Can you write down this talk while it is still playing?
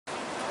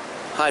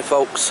Hi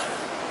folks,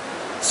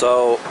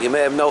 so you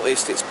may have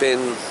noticed it's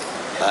been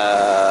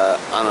I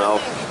don't know,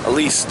 at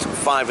least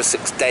 5 or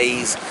 6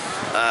 days.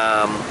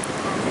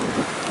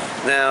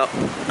 Now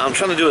I'm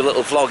trying to do a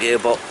little vlog here,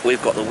 but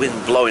we've got the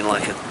wind blowing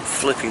like a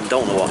flipping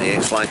don't know what here.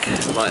 It's like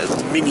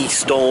a mini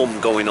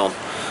storm going on.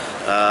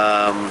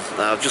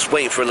 I'm just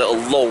waiting for a little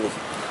lull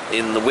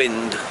in the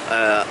wind.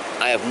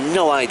 I have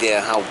no idea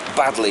how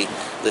badly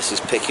this is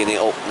picking it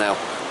up now.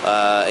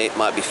 It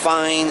might be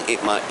fine,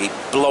 it might be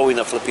blowing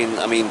a flipping,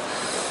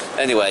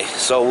 anyway,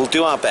 so we'll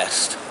do our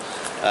best.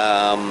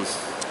 Yeah,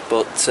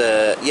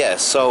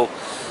 so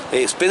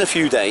it's been a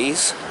few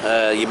days.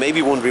 You may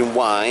be wondering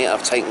why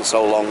I've taken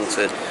so long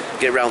to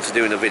get around to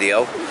doing a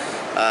video.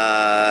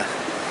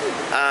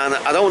 And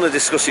I don't want to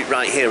discuss it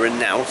right here and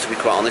now, to be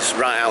quite honest,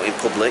 right out in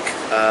public.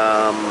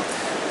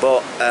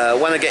 But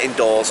when I get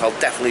indoors, I'll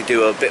definitely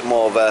do a bit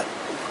more of a,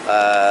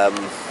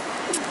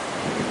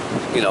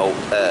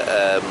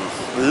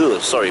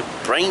 sorry,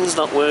 brain's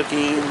not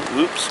working.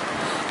 Oops,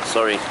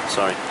 sorry.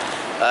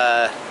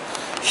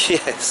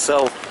 Yeah,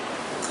 so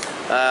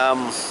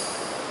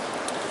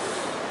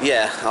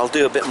yeah, I'll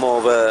do a bit more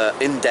of a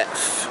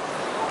in-depth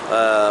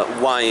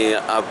why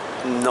I've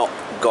not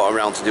got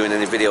around to doing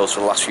any videos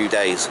for the last few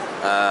days.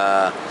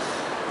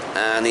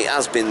 And it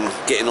has been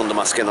getting under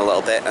my skin a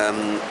little bit,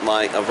 and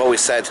like I've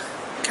always said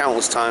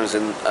countless times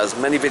in as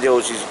many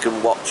videos as you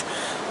can watch,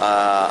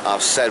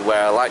 I've said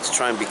where I like to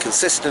try and be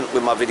consistent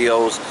with my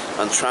videos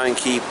and try and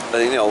keep,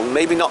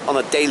 maybe not on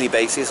a daily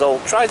basis,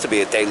 I'll try to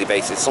be a daily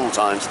basis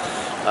sometimes,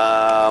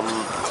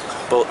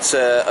 but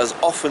as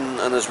often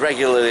and as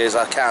regularly as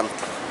I can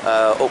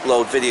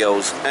upload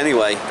videos.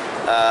 Anyway,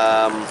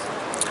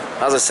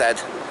 as I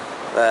said,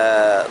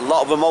 a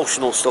lot of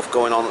emotional stuff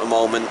going on at the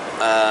moment,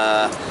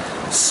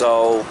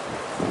 so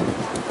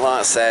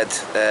like I said,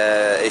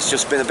 it's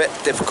just been a bit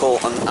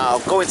difficult, and I'll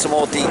go into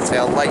more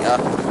detail later.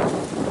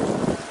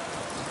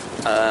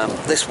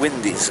 This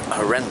wind is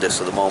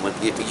horrendous at the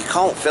moment. You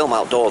can't film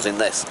outdoors in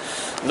this,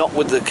 not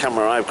with the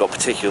camera I've got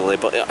particularly,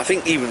 but I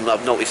think even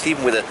I've noticed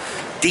even with a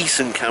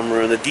decent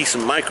camera and a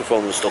decent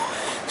microphone and stuff,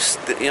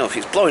 if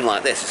it's blowing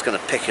like this, it's going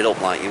to pick it up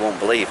like you won't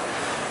believe.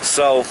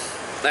 So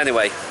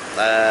anyway,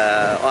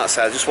 like I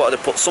said, I just wanted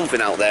to put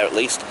something out there at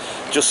least,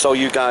 just so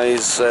you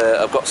guys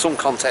have got some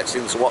context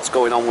into what's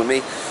going on with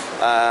me,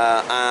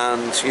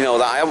 and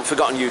that I haven't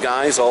forgotten you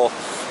guys, or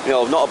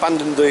I've not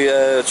abandoned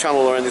the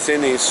channel or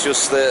anything. It's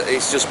just that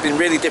it's just been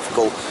really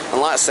difficult,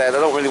 and like I said, I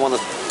don't really want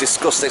to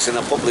discuss this in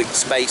a public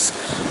space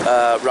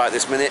right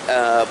this minute,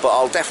 but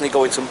I'll definitely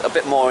go into a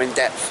bit more in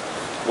depth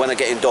when I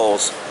get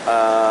indoors.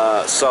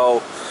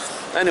 So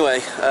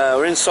anyway,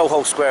 we're in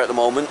Soho Square at the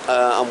moment.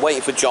 I'm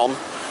waiting for John.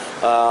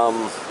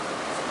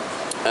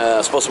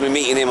 Supposed to be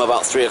meeting him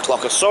about 3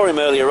 o'clock. I saw him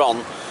earlier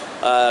on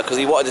because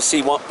he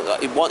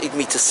wanted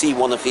me to see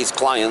one of his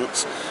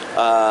clients,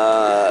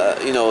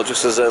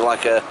 just as a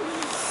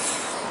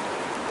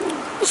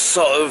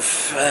sort of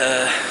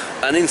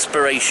an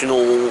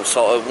inspirational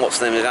sort of, what's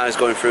the name of the guy's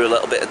going through a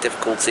little bit of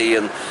difficulty,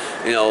 and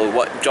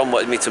what John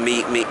wanted him to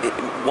meet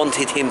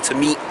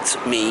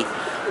me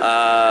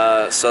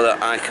so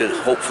that I could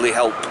hopefully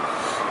help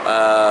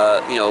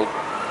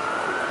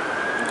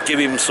give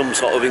him some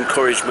sort of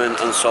encouragement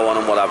and so on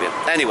and what have you.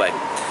 Anyway,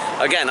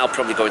 again, I'll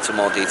probably go into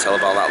more detail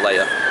about that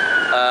later.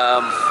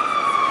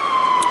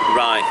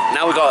 Right,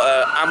 now we've got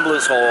an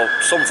ambulance or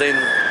something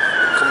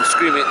come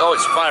screaming. Oh,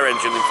 it's a fire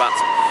engine, in fact.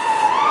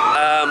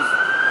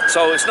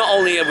 So it's not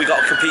only have we got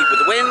to compete with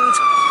the wind,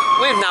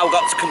 we've now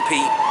got to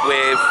compete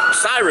with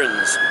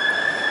sirens.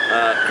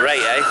 Great,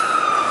 eh?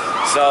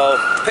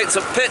 So picked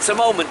a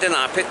moment, didn't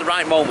I? Picked the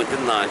right moment,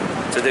 didn't I,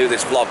 to do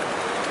this vlog.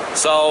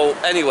 So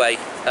anyway,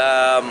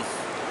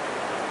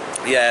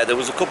 yeah, there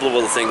was a couple of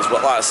other things,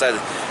 but like I said,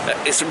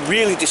 it's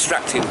really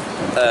distracting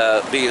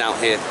being out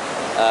here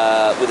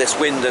with this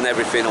wind and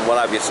everything and what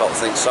have you, sort of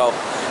thing. So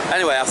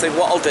anyway, I think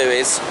what I'll do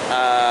is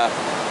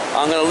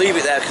I'm going to leave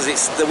it there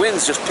because the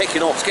wind's just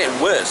picking up. It's getting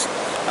worse.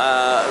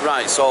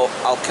 Right, so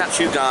I'll catch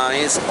you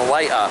guys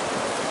later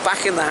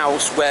back in the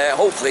house, where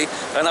hopefully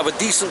I can have a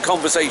decent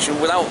conversation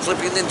without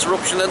flipping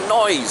interruption and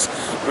noise.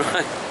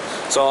 Right,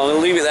 so I'm going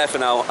to leave it there for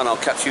now, and I'll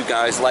catch you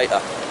guys later.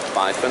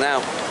 Bye for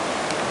now.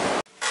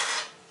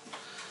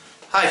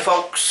 Hi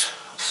folks,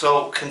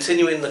 so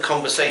continuing the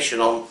conversation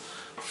on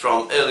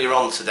from earlier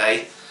on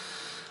today.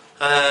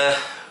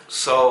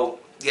 So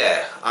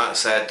yeah, like I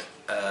said,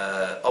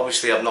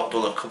 obviously I've not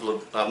done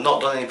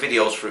any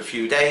videos for a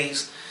few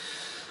days.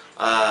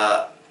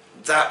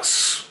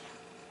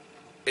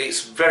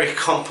 It's very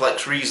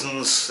complex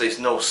reasons. There's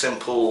no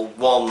simple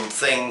one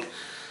thing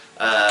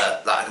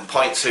that I can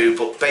point to,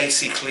 but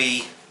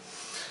basically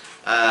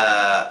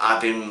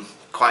I've been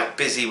quite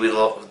busy with a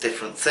lot of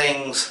different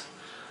things.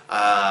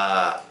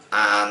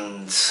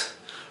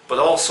 But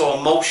also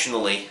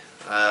emotionally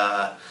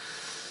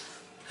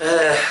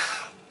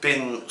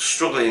been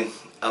struggling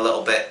a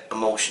little bit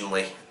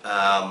emotionally,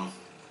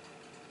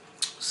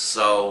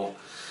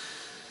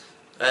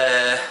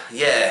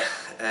 yeah,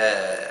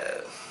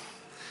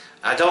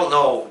 I don't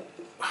know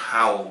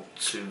how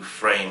to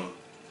frame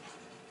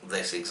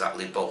this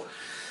exactly, but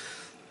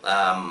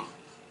I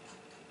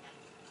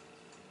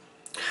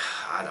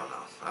don't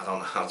know. I don't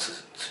know how to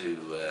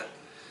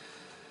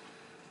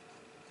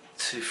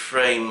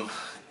frame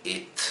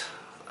it.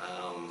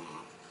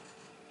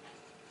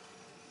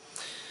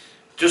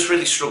 Just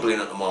really struggling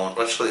at the moment.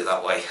 Let's put it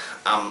that way.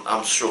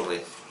 I'm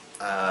struggling,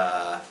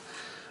 and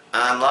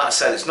like I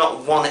said, it's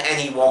not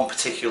any one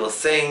particular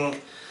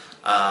thing,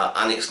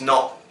 and it's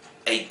not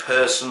a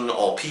person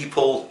or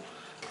people.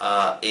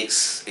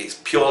 It's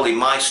purely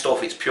my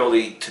stuff. It's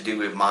purely to do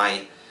with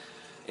my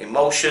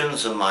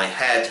emotions and my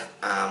head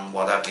and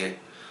what have you.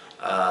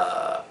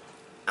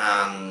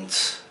 And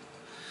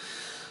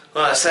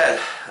like I said,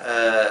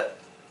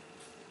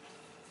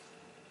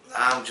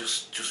 I'm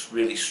just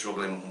really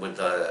struggling with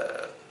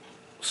the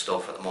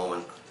stuff at the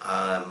moment.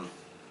 I'm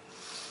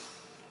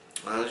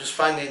just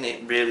finding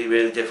it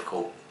really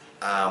difficult.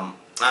 And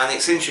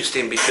it's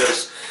interesting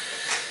because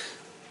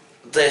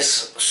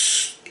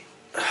there's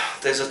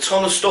a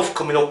ton of stuff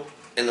coming up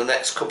in the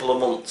next couple of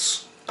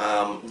months.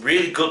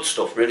 Really good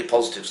stuff, really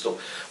positive stuff.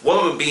 One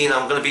of them being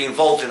I'm going to be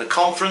involved in a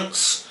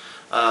conference.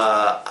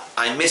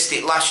 I missed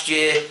it last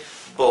year,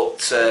 but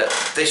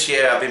this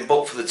year I've been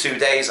booked for the 2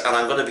 days, and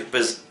I'm going to be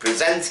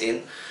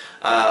presenting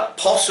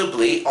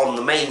possibly on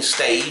the main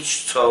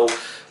stage. So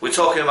we're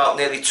talking about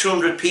nearly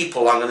 200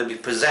 people I'm going to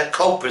be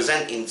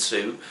co-presenting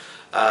to,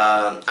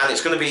 and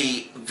it's going to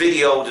be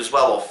videoed as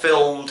well, or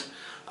filmed.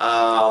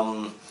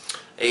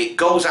 It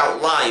goes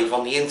out live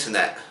on the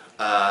internet.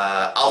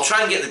 I'll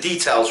try and get the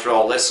details for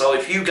all this, so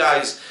if you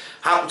guys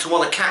happen to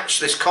want to catch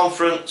this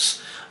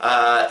conference,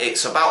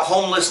 it's about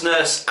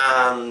homelessness,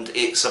 and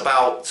it's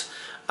about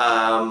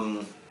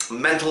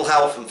mental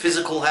health and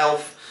physical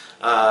health.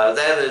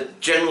 They're the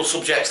general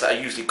subjects that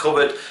are usually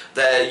covered.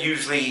 They're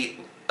usually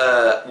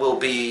will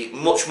be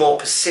much more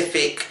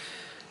specific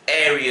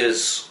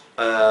areas,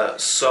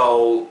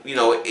 so you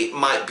know, it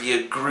might be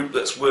a group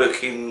that's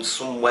working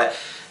somewhere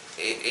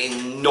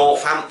in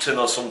Northampton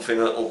or something,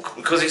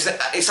 because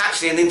it's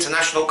actually an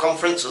international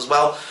conference as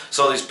well,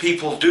 so there's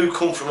people do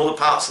come from other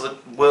parts of the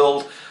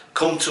world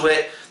come to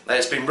it.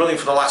 It's been running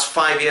for the last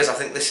 5 years. I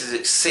think this is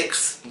its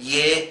 6th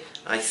year.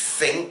 I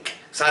think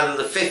it's either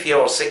the 5th year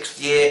or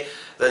 6th year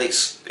that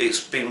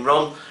it's been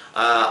run.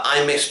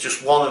 I missed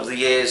just one of the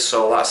years,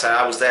 so like I said,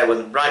 I was there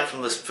right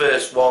from the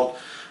first one.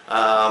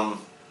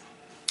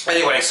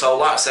 Anyway, so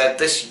like I said,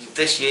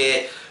 this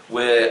year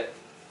we're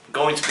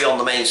going to be on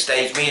the main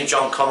stage, me and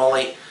John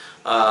Connolly.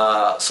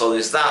 So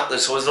there's that.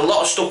 So there's a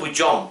lot of stuff with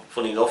John,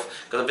 funny enough.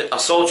 I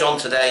saw John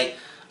today.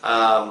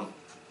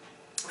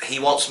 He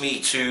wants me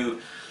to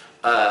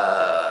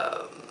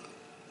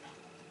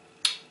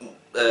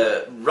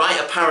write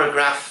a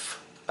paragraph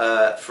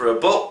for a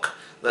book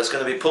that's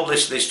going to be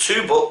published. There's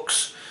 2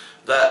 books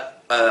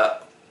that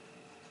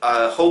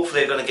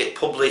hopefully are going to get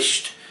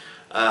published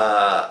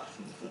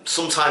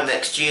sometime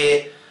next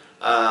year.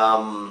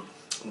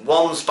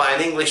 One's by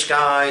an English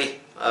guy,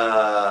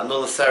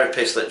 another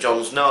therapist that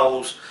John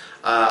knows,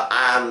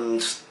 and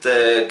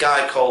the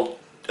guy called,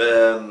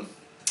 I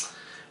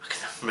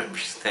can't remember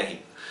his name,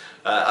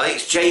 I think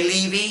it's Jay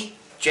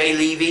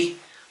Levy.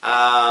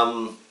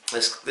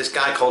 This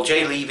guy called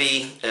Jay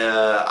Levy.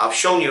 I've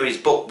shown you his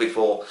book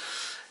before.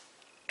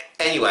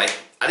 Anyway,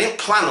 I didn't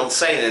plan on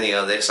saying any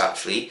of this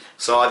actually,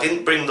 so I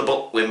didn't bring the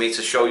book with me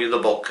to show you the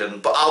book,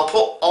 but I'll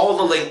put all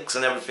the links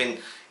and everything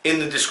in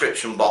the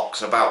description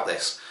box about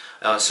this.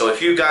 So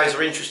if you guys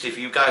are interested, if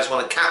you guys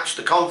want to catch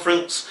the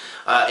conference,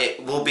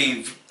 it will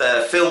be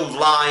filmed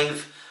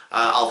live.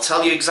 I'll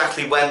tell you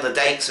exactly when, the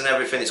dates and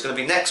everything. It's going to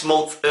be next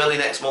month, early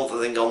next month, I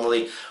think on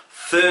the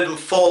 3rd and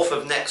 4th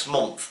of next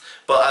month.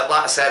 But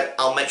like I said,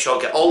 I'll make sure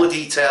I get all the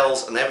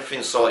details and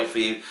everything sorted for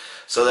you,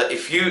 so that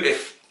if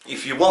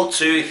you want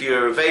to, if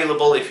you're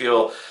available, if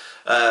you're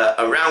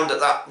around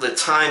at the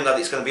time that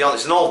it's going to be on,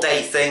 it's an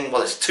all-day thing.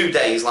 Well, it's 2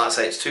 days, like I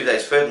say, it's 2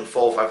 days, 3rd and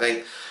 4th, I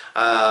think.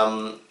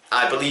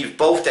 I believe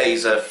both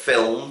days are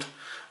filmed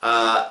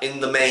in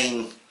the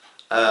main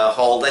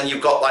hall. Then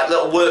you've got like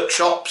little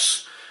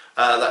workshops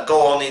that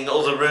go on in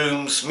other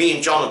rooms. Me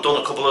and John have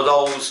done a couple of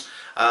those,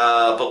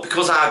 but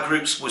because our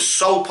groups were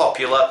so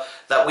popular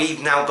that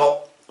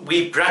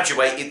we've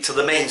graduated to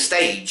the main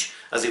stage,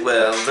 as it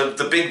were,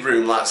 the big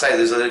room. Like I say,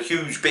 there's a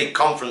huge big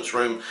conference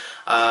room,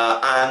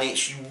 and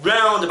it's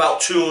round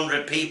about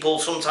 200 people.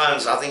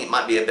 Sometimes I think it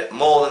might be a bit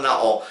more than that,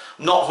 or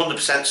not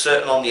 100%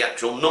 certain on the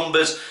actual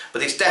numbers,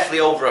 but it's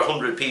definitely over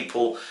 100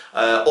 people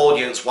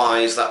audience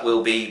wise that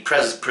we'll be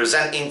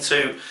presenting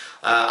to.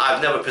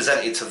 I've never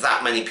presented to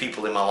that many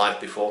people in my life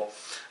before.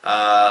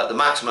 The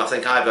maximum I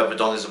think I've ever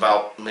done is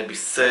about maybe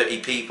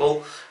 30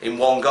 people in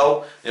one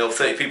go, you know,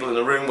 30 people in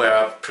a room where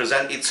I've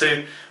presented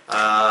to,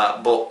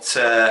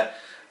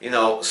 you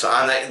know, so,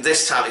 and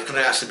this time it's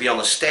going to actually be on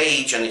a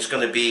stage, and it's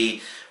going to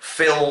be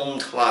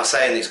filmed, like I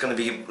say, and it's going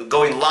to be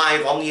going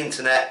live on the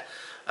internet.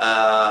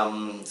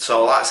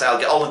 So like I say, I'll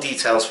get all the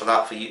details for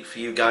that for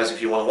you guys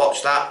if you want to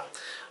watch that.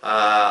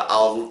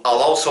 I'll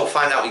also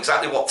find out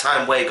exactly what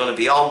time we're going to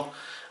be on,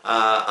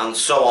 and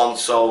so on.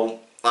 So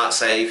like I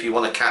say, if you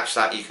want to catch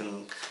that, you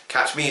can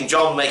catch me and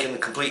John making the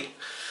complete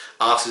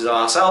artists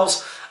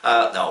ourselves.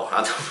 No,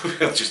 I'm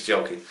just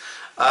joking.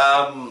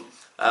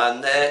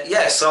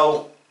 Yeah,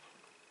 so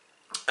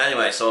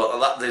anyway,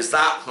 so there's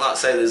that. Like I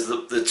say, there's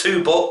the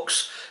 2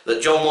 books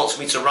that John wants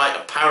me to write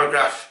a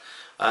paragraph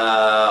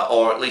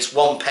or at least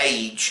 1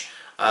 page.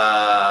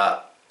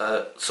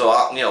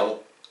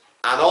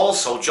 And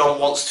also John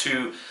wants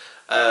to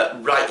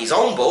write his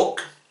own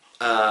book,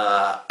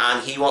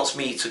 and he wants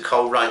me to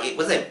co-write it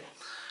with him.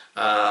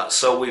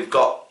 So I've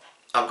got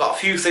a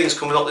few things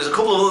coming up. There's a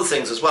couple of other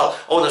things as well.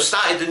 Oh, and I've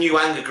started the new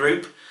anger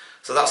group.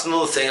 So that's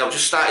another thing. I've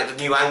just started the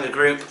new anger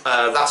group.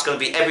 That's going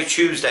to be every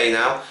Tuesday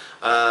now.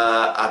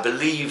 I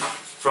believe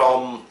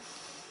from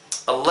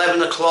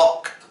 11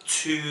 o'clock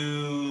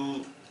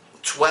to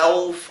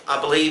 12, I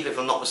believe, if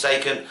I'm not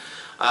mistaken.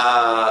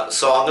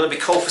 So I'm going to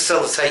be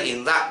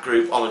co-facilitating that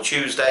group on a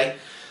Tuesday.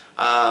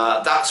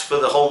 That's for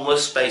the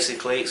homeless,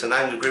 basically. It's an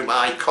anger group.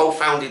 I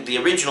co-founded the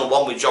original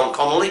one with John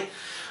Connolly.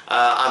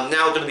 I'm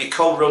now going to be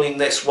co-running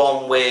this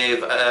one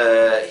with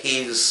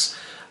his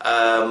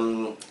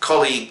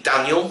colleague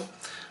Daniel.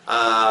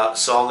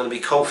 So I'm going to be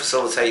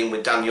co-facilitating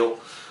with Daniel.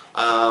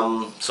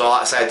 So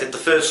like I say, I did the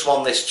first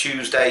one this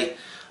Tuesday,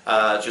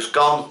 just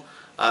gone.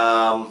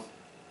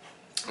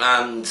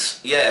 And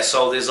yeah,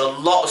 so there's a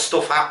lot of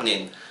stuff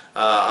happening,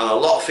 and a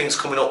lot of things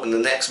coming up in the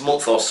next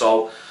month or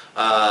so,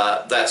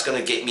 that's going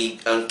to get me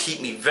and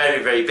keep me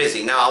very, very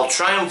busy. Now I'll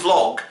try and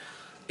vlog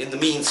in the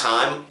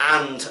meantime,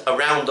 and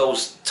around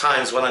those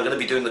times when I'm going to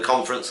be doing the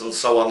conference and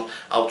so on,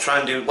 I'll try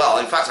and do, well,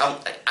 in fact,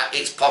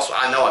 it's possible,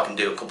 I know I can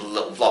do a couple of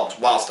little vlogs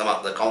whilst I'm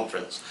at the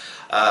conference.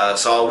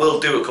 So I will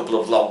do a couple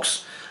of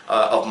vlogs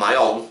of my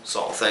own,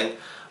 sort of thing.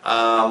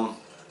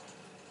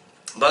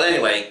 But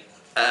anyway,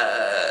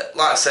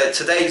 like I said,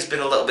 today's been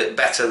a little bit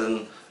better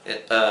than,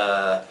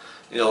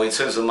 you know, in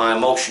terms of my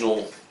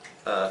emotional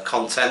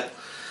content.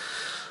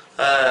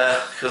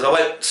 Because I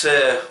went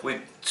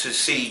to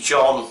see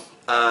John,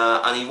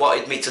 and he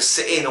wanted me to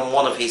sit in on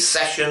one of his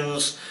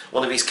sessions,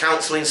 one of his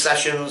counselling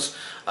sessions,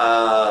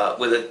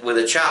 with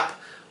a chap,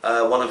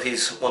 one of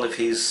his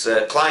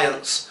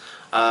clients,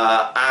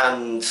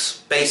 and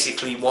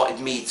basically wanted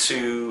me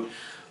to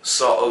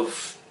sort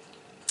of,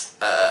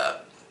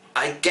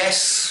 I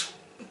guess,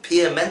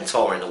 peer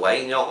mentor in a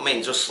way. You know what I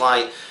mean? Just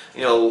like,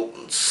 you know,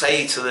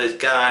 say to the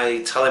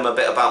guy, tell him a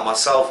bit about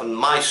myself and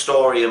my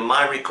story and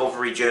my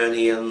recovery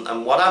journey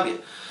and what have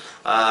you.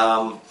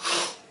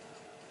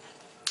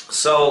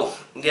 So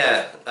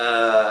yeah,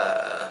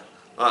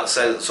 like I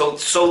said, so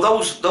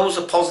those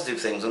are positive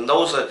things, and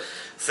those are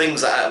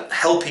things that are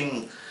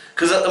helping.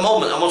 Because at the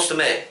moment, I must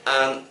admit,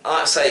 and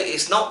like I say,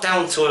 it's not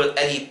down to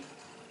any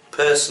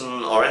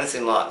person or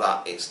anything like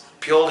that. It's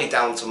purely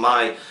down to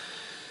my,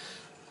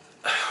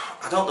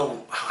 I don't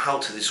know how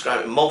to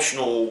describe it,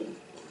 emotional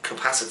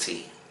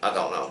capacity. I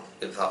don't know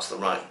if that's the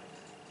right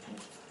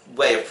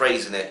way of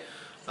phrasing it.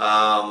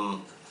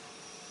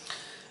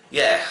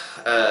 Yeah,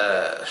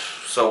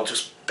 so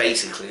just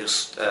basically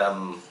just,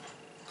 like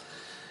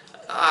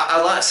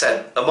I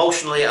said,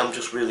 emotionally I'm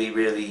just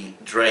really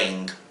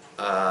drained,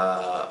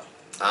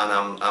 and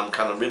I'm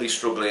kind of really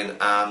struggling,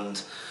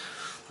 and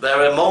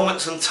there are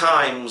moments and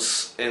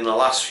times in the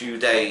last few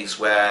days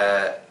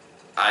where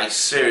I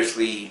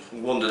seriously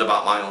wondered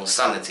about my own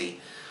sanity,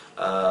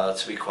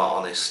 to be quite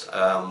honest.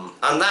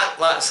 And that,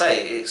 like I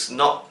say, it's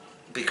not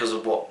because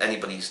of what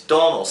anybody's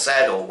done or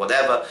said or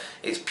whatever.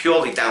 It's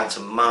purely down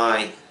to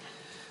my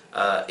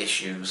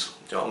issues.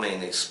 Do you know what I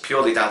mean? It's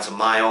purely down to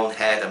my own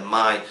head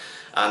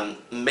and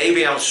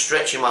maybe I'm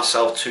stretching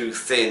myself too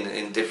thin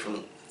in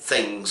different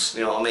things.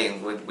 You know what I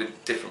mean?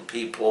 With different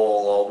people,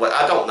 or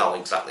I don't know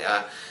exactly.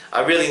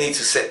 I really need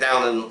to sit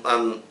down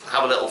and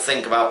have a little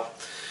think about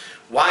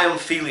why I'm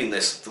feeling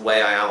this the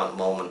way I am at the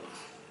moment.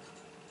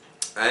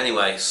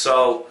 Anyway,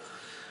 so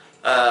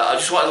I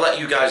just wanted to let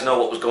you guys know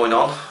what was going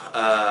on.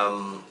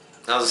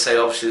 As I say,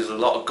 obviously there's a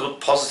lot of good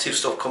positive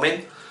stuff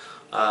coming,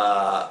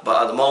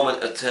 but at the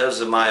moment, in terms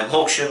of my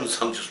emotions,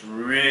 I'm just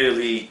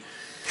really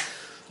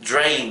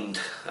drained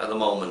at the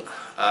moment,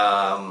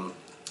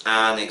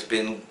 and it's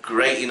been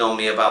grating on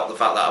me about the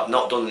fact that I've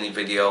not done any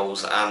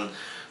videos, and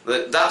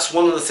that's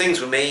one of the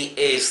things with me,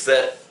 is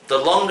that the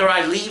longer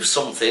I leave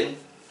something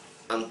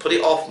and put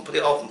it off and put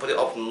it off and put it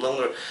off, and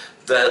longer,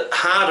 the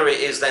harder it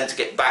is then to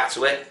get back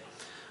to it.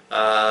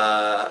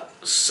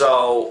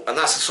 So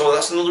that's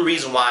another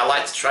reason why I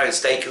like to try and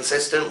stay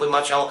consistent with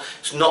my channel.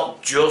 It's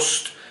not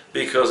just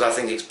because I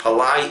think it's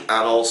polite,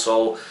 and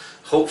also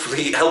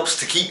hopefully it helps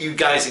to keep you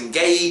guys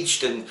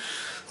engaged and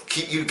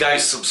keep you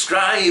guys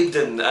subscribed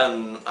and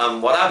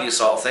what have you,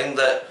 sort of thing,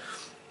 that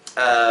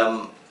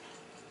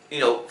you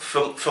know,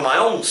 for my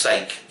own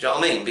sake. Do you know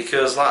what I mean?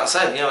 Because like I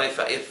said, you know, if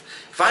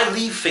I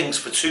leave things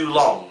for too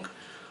long,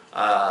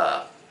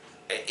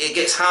 it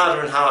gets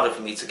harder and harder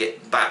for me to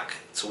get back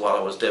to what I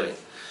was doing.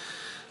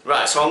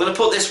 Right, so I'm going to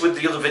put this with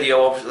the other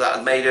video that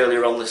I made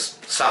earlier on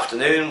this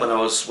afternoon when I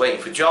was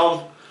waiting for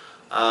John.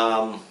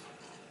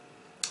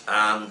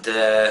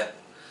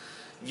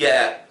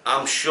 Yeah,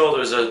 I'm sure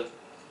there's a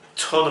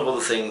ton of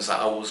other things that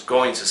I was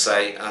going to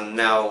say, and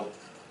now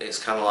it's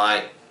kind of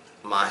like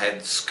my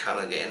head's kind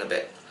of getting a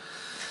bit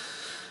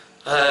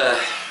Yeah,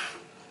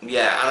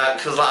 and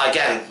because like,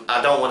 again,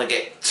 I don't want to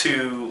get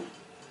too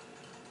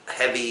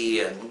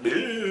heavy and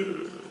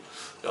you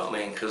know what I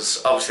mean?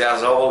 Because obviously,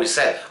 as I've always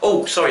said,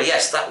 oh, sorry,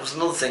 yes, that was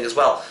another thing as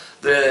well.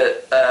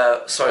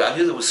 Sorry, I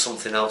knew there was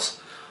something else.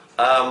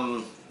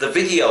 The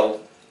video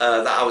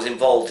that I was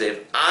involved in,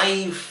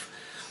 I've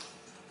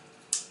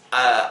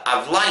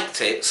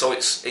liked it, so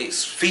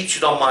it's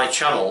featured on my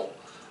channel.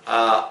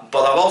 But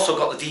I've also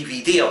got the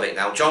DVD of it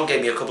now. John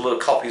gave me a couple of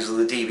copies of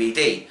the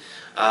DVD,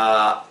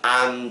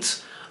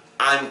 and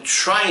I'm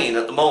trying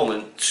at the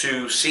moment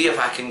to see if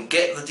I can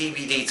get the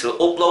DVD to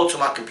upload to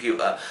my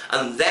computer,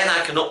 and then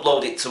I can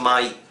upload it to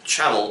my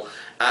channel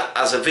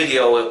as a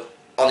video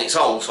on its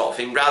own sort of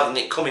thing, rather than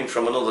it coming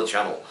from another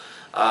channel.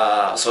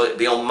 So it'd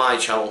be on my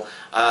channel.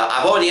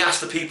 I've already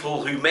asked the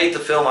people who made the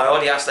film, I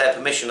already asked their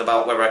permission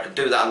about whether I could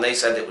do that, and they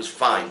said it was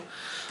fine.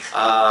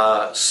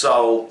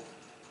 So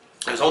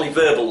it was only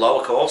verbal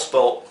though, of course,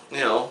 but you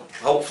know,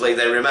 hopefully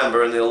they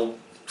remember and they'll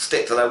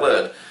stick to their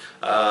word.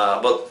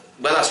 But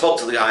when I spoke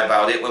to the guy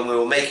about it, when we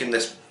were making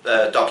this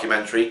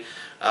documentary,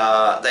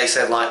 they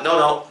said like,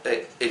 no,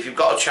 if you've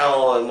got a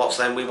channel and what's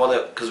then, we want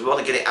to, because we want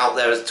to get it out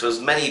there to as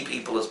many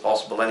people as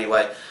possible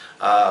anyway.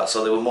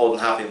 So they were more than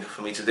happy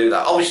for me to do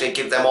that. Obviously, I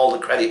give them all the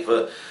credit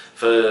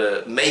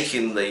for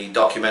making the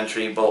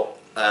documentary, but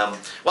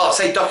well, I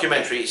say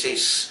documentary.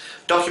 It's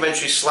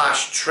documentary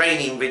slash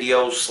training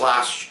video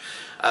slash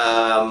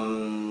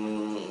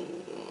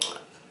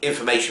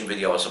information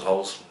video, I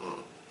suppose.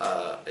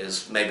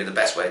 Is maybe the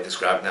best way of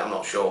describing it, I'm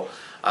not sure.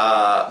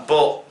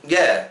 But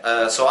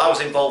yeah, so I was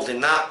involved in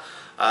that.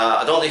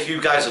 I don't know if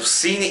you guys have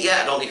seen it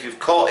yet, I don't know if you've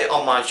caught it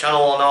on my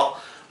channel or not.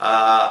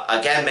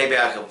 Again, maybe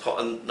I can put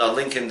a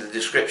link in the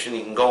description,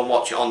 you can go and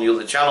watch it on the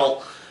other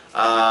channel.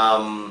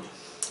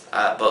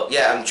 But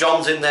yeah, and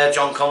John's in there,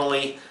 John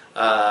Connolly,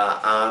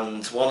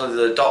 and one of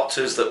the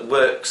doctors that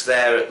works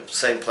there at the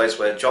same place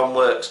where John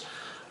works.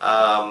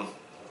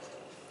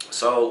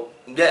 So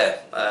yeah,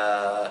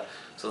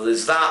 so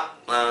there's that,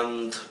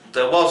 and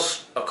there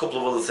was a couple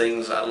of other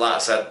things, like I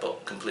said,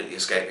 but completely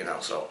escaped me now.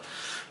 So,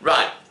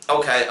 right,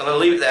 okay, I'm going to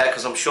leave it there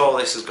because I'm sure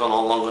this has gone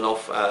on long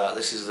enough.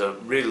 This is a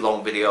really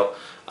long video.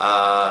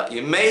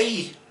 You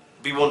may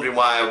be wondering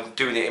why I'm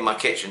doing it in my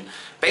kitchen.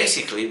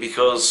 Basically,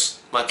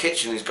 because my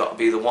kitchen has got to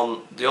be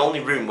the only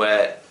room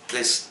where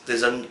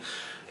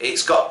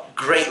it's got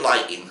great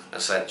lighting,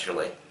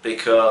 essentially.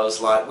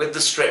 Because, like, with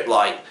the strip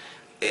light,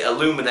 it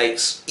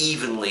illuminates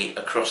evenly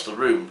across the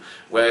room,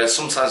 whereas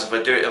sometimes if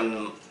I do it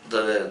in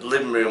the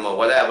living room or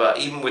whatever,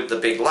 even with the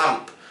big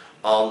lamp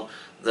on,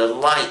 the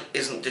light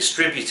isn't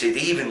distributed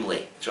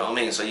evenly. Do you know what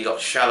I mean? So you got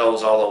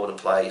shadows all over the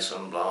place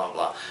and blah blah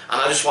blah.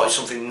 And I just wanted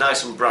something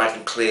nice and bright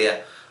and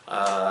clear,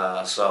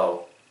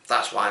 so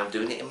that's why I'm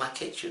doing it in my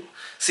kitchen.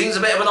 Seems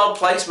a bit of an odd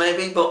place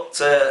maybe, but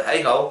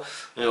hey ho,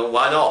 you know,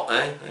 why not?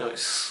 Eh? You know,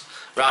 it's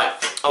right.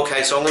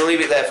 Okay, so I'm going to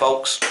leave it there,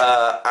 folks,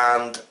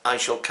 and I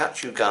shall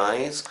catch you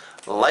guys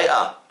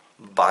later.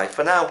 Bye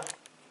for now.